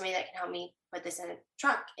 is there somebody that can help me put this in a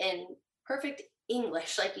truck?" In perfect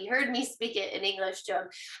English, like he heard me speak it in English to him.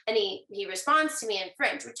 And he responds to me in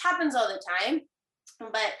French, which happens all the time.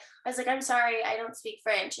 But I was like, "I'm sorry, I don't speak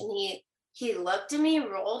French." And he looked at me,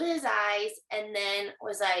 rolled his eyes, and then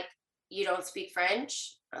was like, "You don't speak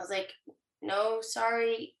French?" I was like, "No,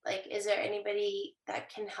 sorry. Like, is there anybody that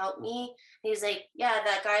can help me?" And he's like, "Yeah,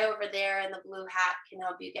 that guy over there in the blue hat can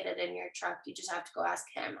help you get it in your truck. You just have to go ask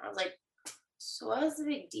him." I was like, "So what was the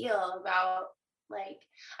big deal about, like,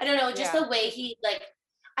 I don't know, just Yeah. the way he, like,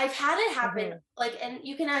 I've had it happen, Mhm. like, and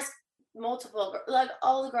you can ask multiple, like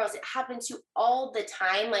all the girls, it happens to all the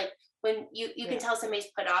time. Like when you can tell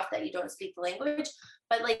somebody's put off that you don't speak the language,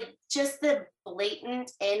 but like just the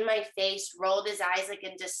blatant in my face, rolled his eyes like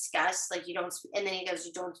in disgust, like, "You don't speak," and then he goes,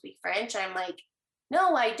 "You don't speak French?" I'm like,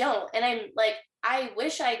 "No, I don't." And I'm like, I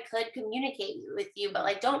wish I could communicate with you, but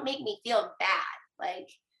like, don't make me feel bad. Like,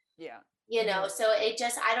 Yeah. so it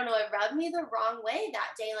just, I don't know, it rubbed me the wrong way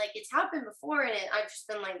that day. Like it's happened before and I've just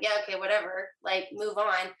been like, yeah, okay, whatever, like move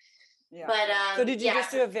on. Yeah. But So did you yeah,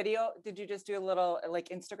 just do a video? Did you just do a little like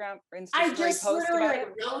Instagram or Insta I story just post literally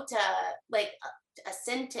about like it? wrote a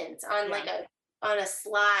sentence on Yeah. like on a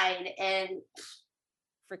slide, and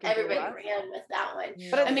Freaking blew everybody up. ran with that one.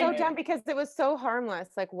 But it's I mean, so dumb because it was so harmless,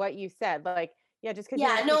 like what you said. Like, yeah, just because you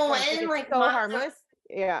yeah, don't no, speak French, and it's like so harmless.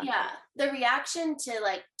 Yeah. the reaction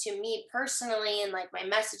to me personally and like my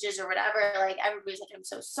messages or whatever, like everybody's like, "I'm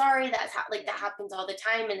so sorry." That's like that happens all the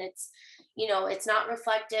time, and it's it's not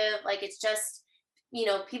reflective. Like it's just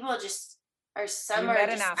people just are, some You are met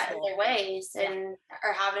an just set in asshole. their ways and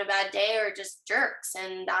are having a bad day or just jerks,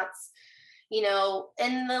 and that's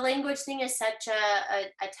and the language thing is such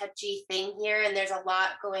a touchy thing here, and there's a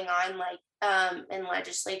lot going on like in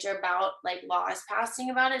legislature about like laws passing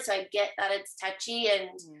about it, so I get that it's touchy, and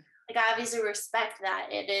like I obviously respect that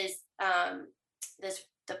it is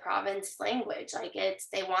the province language, like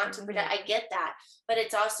they want to protect, I get that, but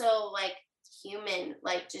it's also like human,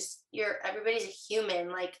 like just everybody's a human,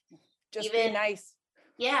 like Just even be nice.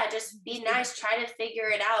 yeah, just be nice, try to figure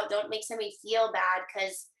it out, don't make somebody feel bad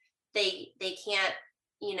because they can't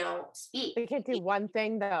speak. They can't do one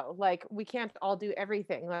thing though. Like we can't all do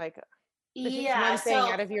everything. Like there's just Yeah, one thing so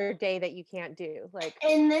out of your day that you can't do. Like,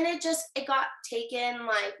 and then it got taken,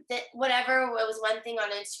 like that, whatever, it was one thing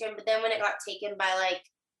on Instagram, but then when it got taken by like,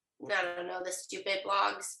 I don't know, the stupid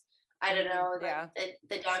blogs, I don't know, Yeah. like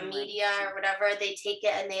the Dawn Media or whatever, they take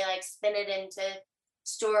it and they like spin it into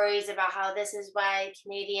stories about how this is why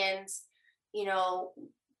Canadians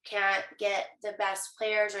can't get the best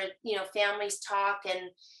players, or families talk, and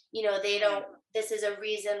they don't, this is a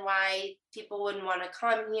reason why people wouldn't want to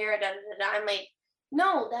come here, I'm like,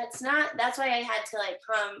 no, that's not, that's why I had to like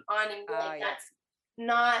come on and be like,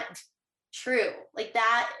 not true. Like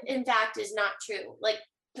that, in fact, is not true. Like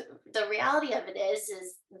the reality of it is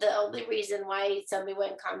the only reason why somebody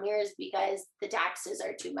wouldn't come here is because the taxes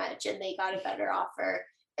are too much and they got a better offer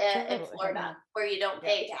in Florida where you don't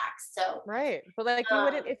pay tax. So right, but like you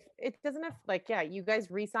wouldn't if it doesn't have like you guys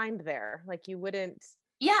re-signed there, like you wouldn't.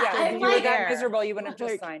 I'm if you were like that miserable, you wouldn't have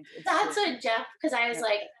just like, signed. That's what Jeff, because I was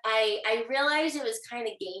like, I realized it was kind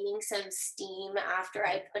of gaining some steam after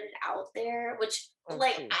I put it out there, which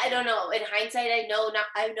like I don't know. In hindsight, I know better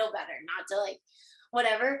not to like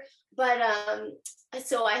whatever. But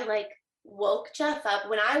so I like woke Jeff up.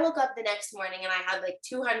 When I woke up the next morning and I had like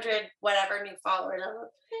 200 whatever new followers, I'm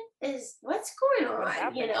like, what's going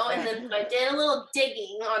on? You know, and then I did a little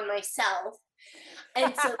digging on myself.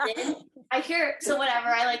 And so then I hear, so whatever,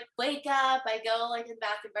 I like wake up, I go like in the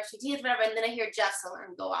bathroom, brush my teeth, whatever, and then I hear Jeff's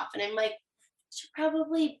alarm go off, and I'm like, should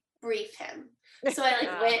probably brief him. So I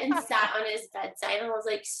like went and sat on his bedside and I was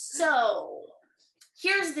like, so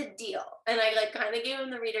here's the deal. And I like kind of gave him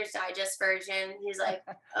the Reader's Digest version. He's like,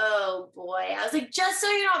 oh boy. I was like, just so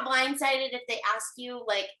you're not blindsided if they ask you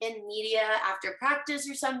like in media after practice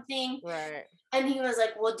or something. Right. And he was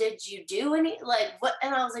like, well, did you do any, like, what?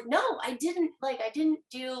 And I was like, no, I didn't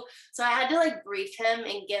do. So I had to like brief him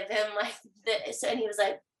and give him like this. And he's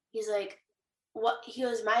like, what? He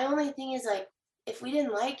goes, my only thing is like, if we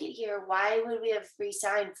didn't like it here, why would we have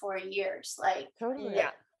re-signed 4 years? Like, totally.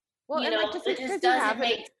 Yeah. Well, you and know, like, it just doesn't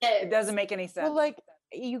make sense. It doesn't make any sense. Well, like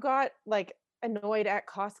you got like annoyed at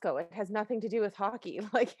Costco. It has nothing to do with hockey.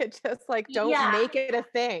 Like it just like don't make it a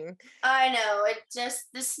thing. I know. It just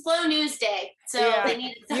the slow news day. So they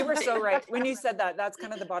need. You were so right when you said that. That's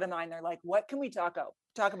kind of the bottom line. They're like, what can we talk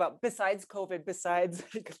about besides COVID, besides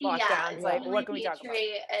lockdowns? Like, what can we talk about?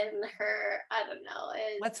 And her, I don't know.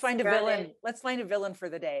 Let's find a villain. Let's find a villain for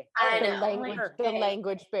the day. I know. The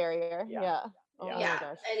language barrier. Yeah. Oh my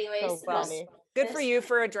gosh. Anyways, so funny. Good for you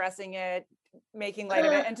for addressing it, making light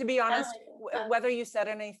of it. And to be honest, whether you said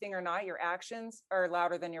anything or not, your actions are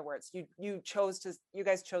louder than your words. You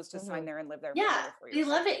guys chose to sign there and live there. Yeah, we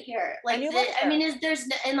love it here. Like, there's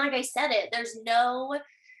and like I said there's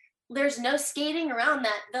no skating around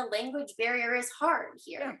that. The language barrier is hard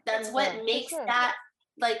here. Yeah. That's what makes that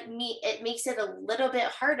like me. It makes it a little bit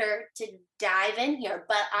harder to dive in here.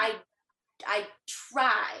 But I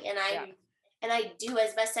try and I do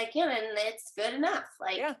as best I can, and it's good enough.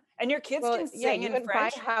 Like, and your kids can sing in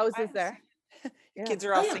French. Buy houses there. Kids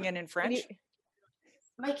are all singing in French.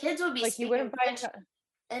 My kids would be like speaking French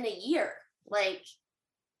in a year. Like,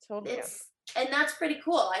 totally. And that's pretty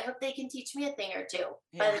cool. I hope they can teach me a thing or two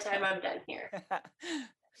by the time I'm done here.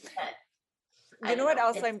 You know what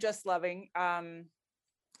else I'm just loving?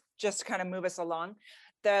 Just to kind of move us along.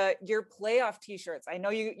 Your playoff t-shirts. I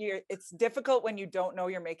know you're it's difficult when you don't know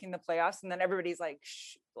you're making the playoffs, and then everybody's like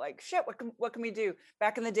shit, what can we do?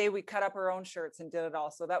 Back in the day, we cut up our own shirts and did it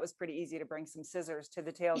all, so that was pretty easy to bring some scissors to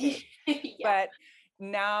the tailgate. But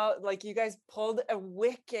now, like, you guys pulled a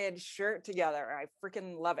wicked shirt together. I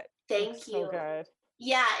freaking love it. Thank you. So good.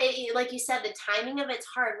 Yeah, like you said, the timing of it's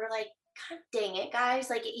hard. We're like, God dang it, guys.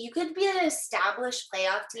 Like, you could be an established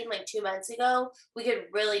playoff team like 2 months ago. We could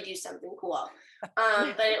really do something cool.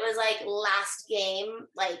 But it was like last game,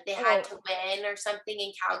 like they had to win or something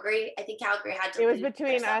in Calgary. I think Calgary had to. It was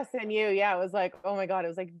between us and you. Yeah, it was like, oh my God, it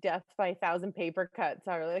was like death by 1,000 paper cuts.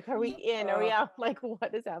 I was like, are we in? Are we out? Like, what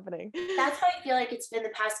is happening? That's how I feel like it's been the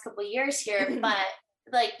past couple of years here. But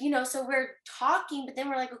like, you know, so we're talking, but then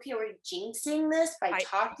we're like, okay, we're jinxing this by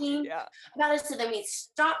talking about it. So then we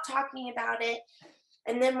stop talking about it.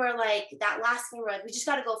 And then we're like, that last game, we're like, we just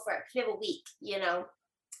got to go for it. We have a week, you know?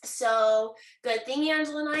 So good thing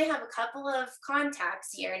Angela and I have a couple of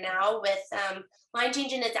contacts here now with line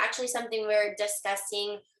change, and it's actually something we're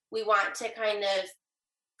discussing. We want to kind of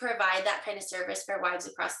provide that kind of service for wives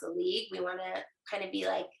across the league. We want to kind of be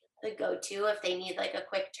like the go-to if they need like a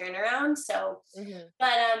quick turnaround. So, but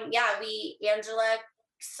Angela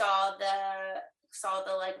saw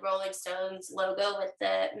the like Rolling Stones logo with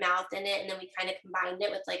the mouth in it, and then we kind of combined it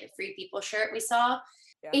with like a Free People shirt we saw.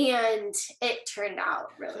 And it turned out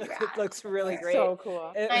really rad. It looks really great. So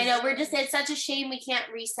cool. I know, it's such a shame we can't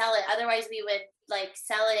resell it. Otherwise we would like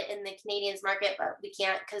sell it in the Canadians market, but we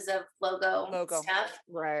can't because of logo stuff.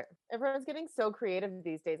 Right. Everyone's getting so creative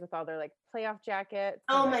these days with all their like playoff jackets.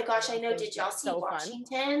 Oh my gosh, I know. Did y'all see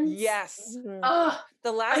Washington? Yes. Oh,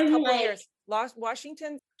 the last couple of years.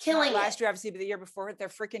 Washington killing last year, obviously, but the year before, they're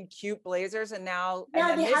freaking cute blazers, and now they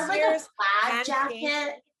have like a plaid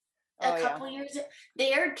jacket. A couple years,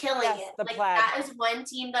 they are killing it. The like plaid. That is one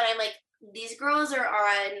team that I'm like, these girls are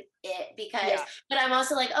on it because, but I'm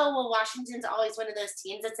also like, oh, well, Washington's always one of those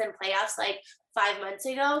teams that's in playoffs like 5 months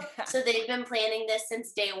ago. So they've been planning this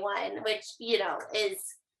since day one, which,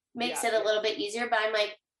 makes it a little bit easier. But I'm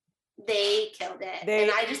like, they killed it.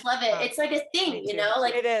 And I just love it. It's like a thing,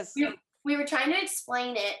 like it is. We were trying to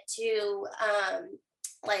explain it to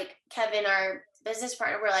like Kevin, our business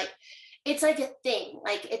partner. We're like, it's like a thing.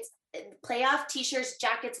 Like it's playoff t-shirts,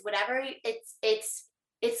 jackets, whatever. It's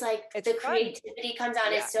like it's the fun. Creativity comes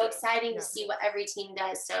out. It's so exciting to see what every team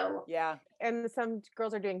does. So and some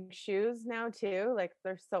girls are doing shoes now too. Like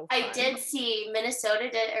they're so fun. I did see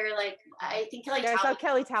Minnesota did, or like I think like I saw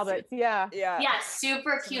Kelly Talbot. Yeah,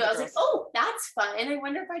 super cute. I was like, oh, that's fun. And I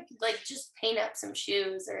wonder if I could like just paint up some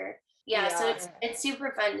shoes or so it's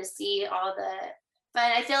super fun to see all the.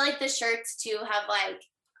 But I feel like the shirts too have like,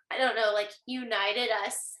 I don't know, like united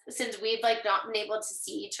us since we've like not been able to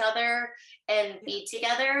see each other and be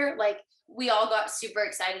together. Like we all got super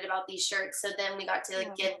excited about these shirts. So then we got to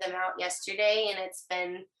like give them out yesterday, and it's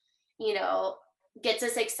been, gets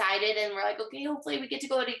us excited, and we're like, okay, hopefully we get to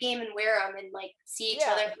go to a game and wear them and like see each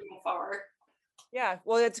other from afar. Yeah.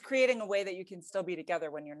 Well, it's creating a way that you can still be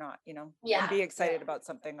together when you're not, and be excited about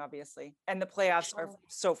something, obviously. And the playoffs are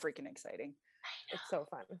so freaking exciting. It's so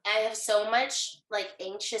fun. I have so much like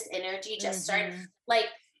anxious energy just started. Like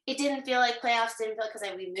it didn't feel like playoffs, didn't feel because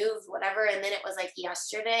we moved, whatever. And then it was like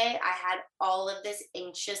yesterday, I had all of this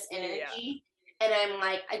anxious energy, and I'm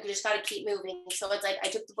like, I just got to keep moving. So it's like I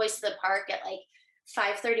took the boys to the park at like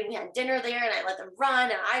 5:30. We had dinner there, and I let them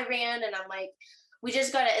run, and I ran, and I'm like, we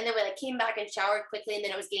just got it. And then we like came back and showered quickly, and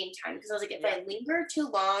then it was game time because I was like, if I linger too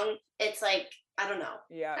long, it's like, I don't know.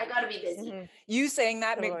 Yeah. I got to be busy. You saying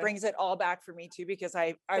that brings it all back for me too, because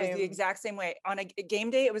I was the exact same way. On a game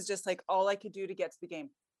day, it was just like all I could do to get to the game.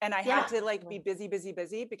 And I had to like be busy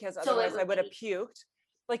because otherwise I would have puked.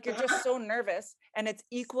 Like you're just so nervous, and it's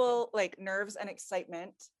equal like nerves and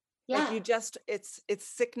excitement. Yeah. Like you just, it's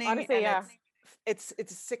sickening. Honestly, it's a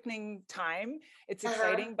sickening time. It's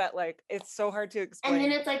exciting, but like it's so hard to explain. And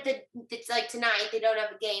then it's like tonight they don't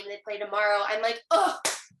have a game. They play tomorrow. I'm like, oh,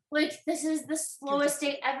 like this is the slowest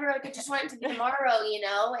day ever. Like I just want it to be tomorrow,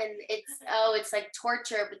 and it's like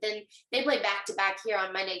torture. But then they play back to back here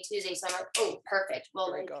on Monday, Tuesday. So I'm like, oh, perfect.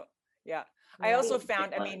 Well, like, I also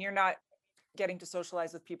found, I mean, you're not getting to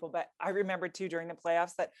socialize with people, but I remember too during the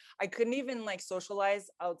playoffs that I couldn't even like socialize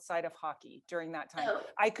outside of hockey during that time.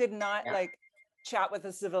 I could not like chat with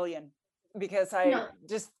a civilian because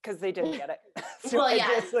because they didn't get it. So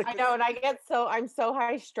I know, and I'm so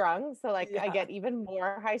high strung. So like I get even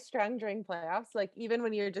more high strung during playoffs. Like even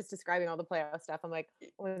when you're just describing all the playoff stuff, I'm like,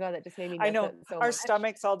 oh my God, that just made me. I know our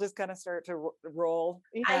stomachs all just kind of start to roll.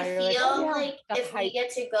 I feel like if we get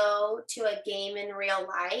to go to a game in real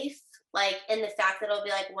life, like, and the fact that it'll be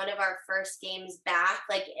like one of our first games back,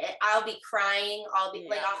 like I'll be crying. I'll be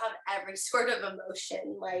like, I'll have every sort of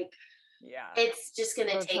emotion. Like, it's just going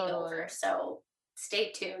to take over. So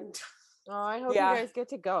stay tuned. Oh, I hope you guys get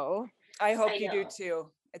to go. I hope you do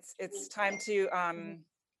too. It's time to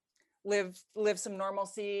live some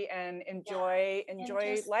normalcy and enjoy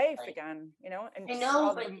life again, and I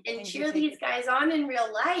know, and cheer these guys on in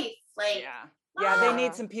real life. Like, they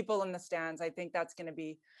need some people in the stands. I think that's going to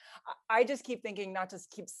be, I just keep thinking, not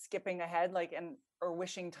just keep skipping ahead, like, or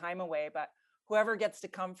wishing time away, but whoever gets to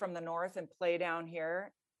come from the north and play down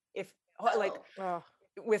here,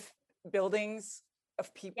 with buildings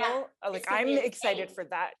of people, like I'm excited for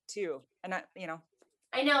that too. And I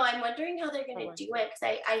know, I'm wondering how they're going to do it,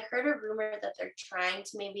 because I heard a rumor that they're trying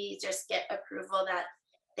to maybe just get approval that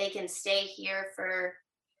they can stay here for,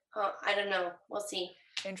 I don't know, we'll see.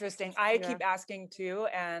 Interesting. I keep asking too,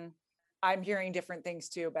 and I'm hearing different things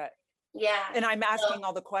too, but and I'm asking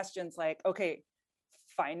all the questions like, okay,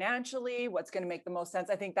 financially, what's going to make the most sense?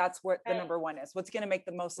 I think that's what the number one is. What's going to make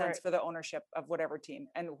the most sense for the ownership of whatever team,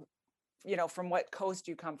 and from what coast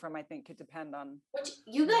you come from, I think could depend on. Which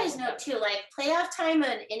you guys know too, like playoff time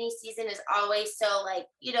in any season is always so like,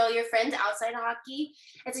 your friends outside of hockey,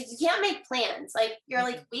 it's like you can't make plans. Like you're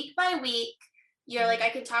like week by week, you're like, I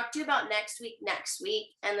can talk to you about next week,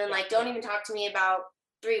 and then like don't even talk to me about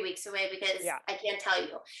 3 weeks away because I can't tell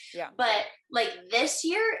you. But like this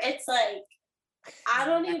year, it's like I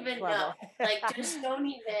don't even know. Like, just don't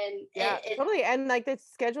even. Totally. And like the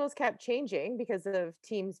schedules kept changing because of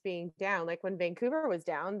teams being down. Like when Vancouver was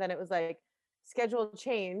down, then it was like schedule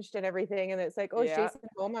changed and everything. And it's like, oh, is Jason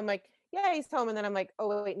home? I'm like, yeah, he's home. And then I'm like,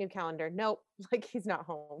 oh, wait, new calendar. Nope. Like he's not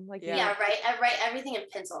home. Like, right. I write everything in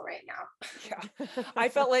pencil right now. I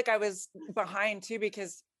felt like I was behind too,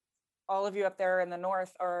 because all of you up there in the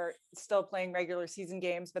north are still playing regular season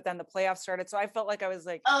games, but then the playoffs started. So I felt like I was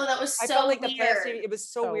like, oh, that was I so felt like weird. the playoffs, it was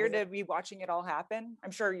so weird to be watching it all happen.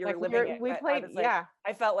 I'm sure you're living it. We played,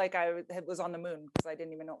 I felt like I was on the moon because I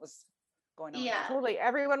didn't even know what was going on. Yeah, totally.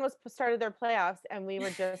 Everyone was started their playoffs, and we were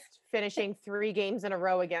just finishing 3 games in a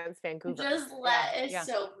row against Vancouver. It's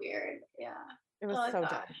so weird. Yeah, it was so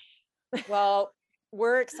dumb. Well,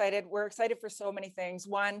 we're excited. We're excited for so many things.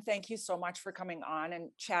 One, thank you so much for coming on and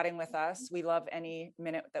chatting with us. We love any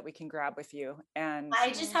minute that we can grab with you. And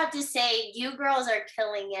I just have to say, you girls are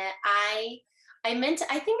killing it. I think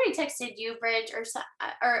I texted you, Bridge, or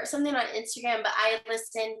something on Instagram, but I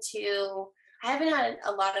haven't had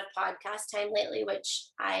a lot of podcast time lately, which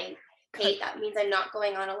I hate. That means I'm not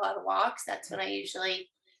going on a lot of walks. That's when I usually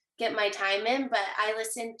get my time in, but I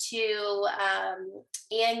listened to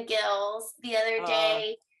Ann Gills the other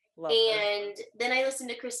day, and then I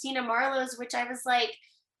listened to Christina Marlowe's, which I was like,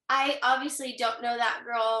 I obviously don't know that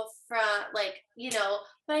girl from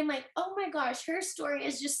but I'm like, oh my gosh, her story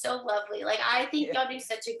is just so lovely. Like, I think y'all do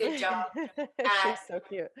such a good job at so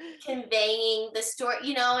cute conveying the story,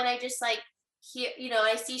 and I just like here,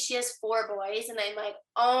 I see she has 4 boys, and I'm like,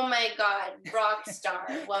 oh my God, rock star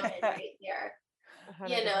woman right here.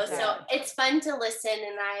 100%. So it's fun to listen,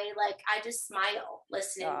 and I just smile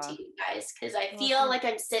listening to you guys, because I feel like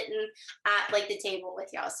I'm sitting at like the table with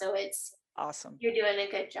y'all. So it's awesome. You're doing a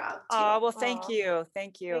good job too. Oh, well, thank you.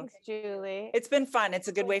 Thanks, Julie. It's been fun. It's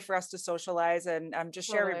a good way for us to socialize and just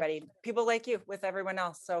share everybody, people like you, with everyone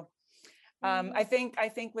else. So I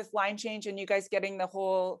think with Line Change and you guys getting the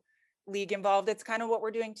whole league involved, it's kind of what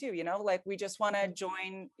we're doing too, like we just want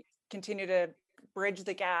to continue to bridge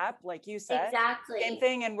the gap, like you said. Exactly. Same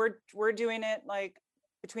thing. And we're doing it like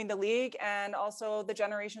between the league and also the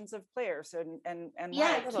generations of players and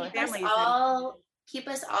families. Keep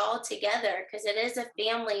us all together, because it is a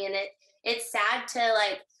family, and it's sad to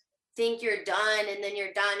think you're done and then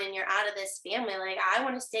you're done and you're out of this family. Like, I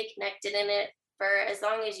want to stay connected in it for as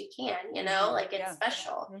long as you can, it's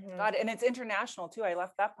special. God, and it's international too. I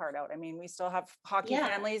left that part out. I mean, we still have hockey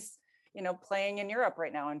families, playing in Europe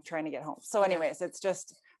right now and trying to get home. So anyways, it's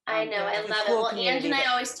just, I know, I love it. Well, Ange and I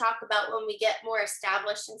always talk about when we get more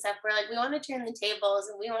established and stuff, we're like, we want to turn the tables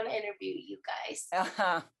and we want to interview you guys.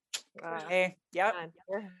 Hey, yep.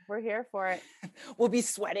 We're here for it. We'll be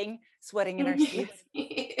sweating in our seats.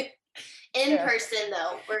 In person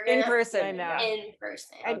though. We're gonna in person. I know. In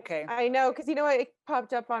person. Okay. I know, because it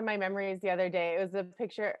popped up on my memories the other day. It was a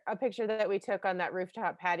picture that we took on that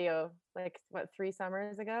rooftop patio, 3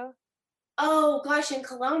 summers ago. Oh gosh, in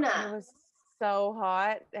Kelowna. It was so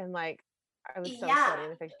hot, and I was so sweaty in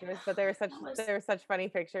the pictures, but they were such funny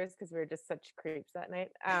pictures because we were just such creeps that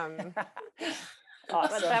night. Awesome.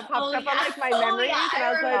 But that popped up on my memories, and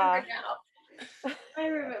I was like, I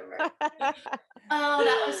remember. Oh,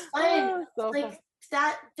 that was fun. So fun.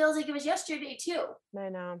 That feels like it was yesterday too. I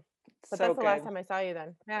know. But so that's the last time I saw you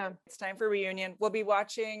then. Yeah. It's time for reunion. We'll be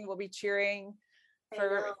watching, we'll be cheering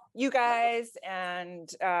for you guys.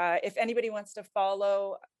 And if anybody wants to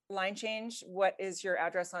follow Line Change, what is your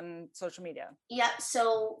address on social media? Yep.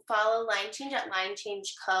 So follow Line Change at Line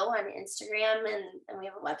Change Co on Instagram, and we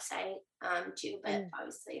have a website too, but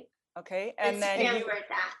obviously. Okay. And then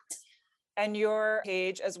and your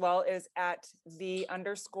page as well is at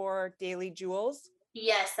 _Daily Jewels.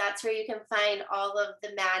 Yes, that's where you can find all of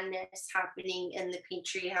the madness happening in the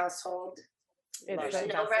Petrie household. There's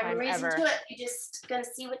no rhyme or reason to it. You're just gonna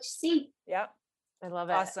see what you see. Yep. I love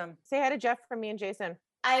it. Awesome. Say hi to Jeff from me and Jason.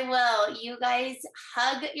 I will. You guys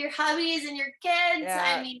hug your hubbies and your kids.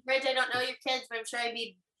 Yeah. I mean, Bridge, I don't know your kids, but I'm sure I'd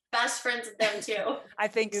be best friends with them too. I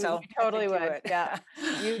think so. You totally would. Yeah.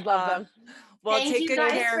 You'd love them. Well, thank you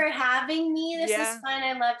guys for having me. This is fun.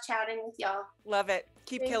 I love chatting with y'all. Love it.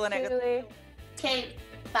 Keep killing it. Okay.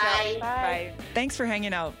 Bye. Bye. Thanks for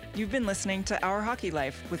hanging out. You've been listening to Our Hockey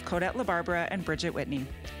Life with Codette LaBarbera and Bridget Whitney.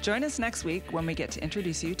 Join us next week when we get to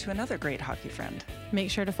introduce you to another great hockey friend.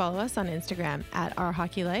 Make sure to follow us on Instagram at Our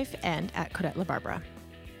Hockey Life and at Codette LaBarbera.